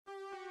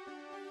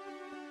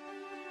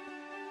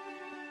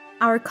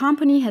Our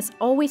company has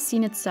always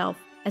seen itself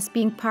as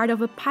being part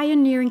of a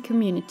pioneering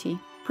community.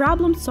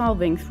 Problem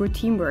solving through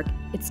teamwork,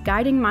 its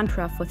guiding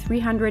mantra for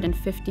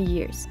 350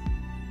 years.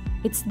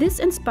 It's this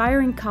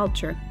inspiring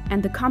culture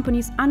and the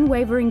company's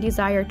unwavering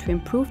desire to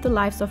improve the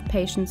lives of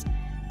patients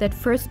that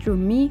first drew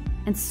me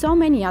and so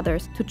many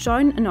others to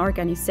join an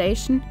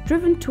organization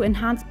driven to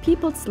enhance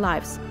people's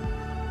lives.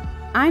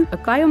 I'm a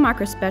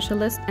biomarker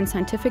specialist and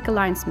scientific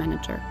alliance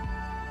manager,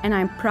 and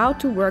I'm proud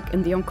to work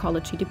in the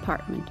oncology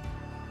department.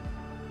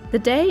 The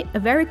day a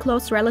very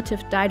close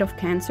relative died of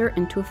cancer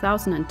in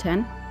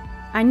 2010,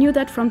 I knew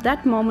that from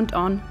that moment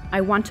on, I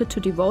wanted to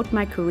devote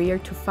my career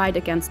to fight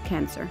against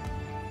cancer.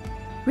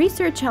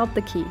 Research held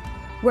the key,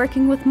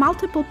 working with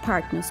multiple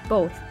partners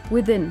both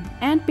within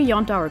and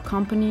beyond our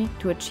company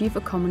to achieve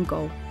a common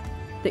goal: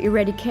 the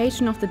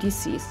eradication of the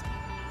disease.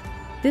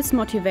 This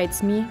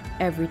motivates me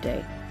every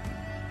day.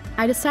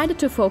 I decided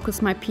to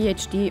focus my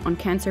PhD on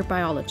cancer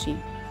biology,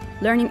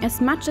 learning as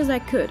much as I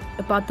could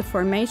about the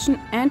formation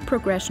and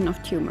progression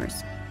of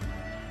tumors.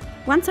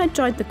 Once I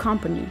joined the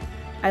company,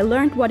 I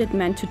learned what it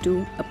meant to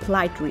do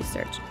applied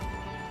research.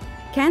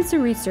 Cancer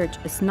research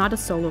is not a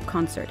solo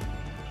concert.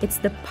 It's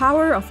the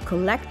power of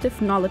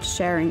collective knowledge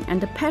sharing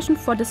and a passion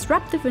for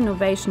disruptive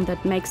innovation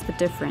that makes the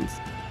difference.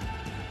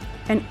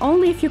 And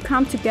only if you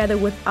come together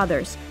with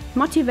others,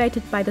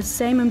 motivated by the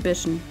same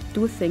ambition,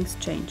 do things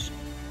change.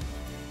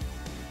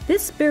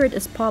 This spirit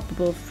is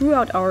palpable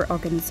throughout our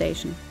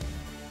organization.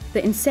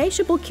 The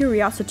insatiable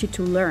curiosity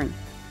to learn,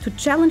 to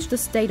challenge the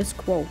status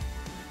quo,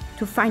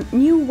 to find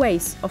new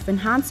ways of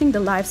enhancing the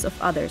lives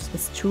of others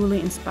is truly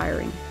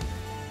inspiring.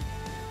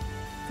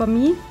 For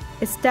me,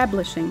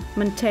 establishing,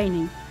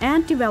 maintaining,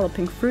 and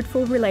developing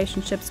fruitful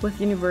relationships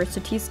with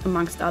universities,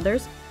 amongst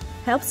others,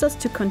 helps us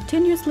to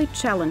continuously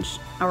challenge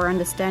our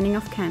understanding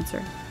of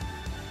cancer.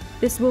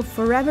 This will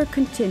forever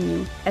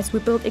continue as we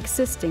build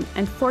existing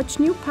and forge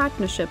new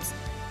partnerships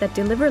that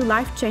deliver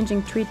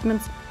life-changing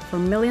treatments for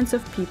millions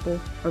of people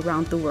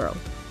around the world.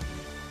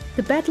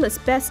 The battle is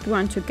best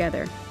won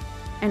together,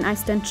 and I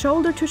stand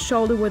shoulder to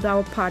shoulder with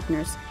our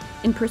partners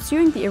in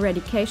pursuing the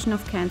eradication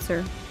of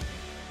cancer.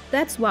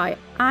 That's why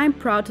I'm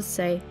proud to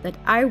say that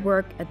I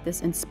work at this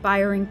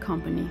inspiring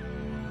company.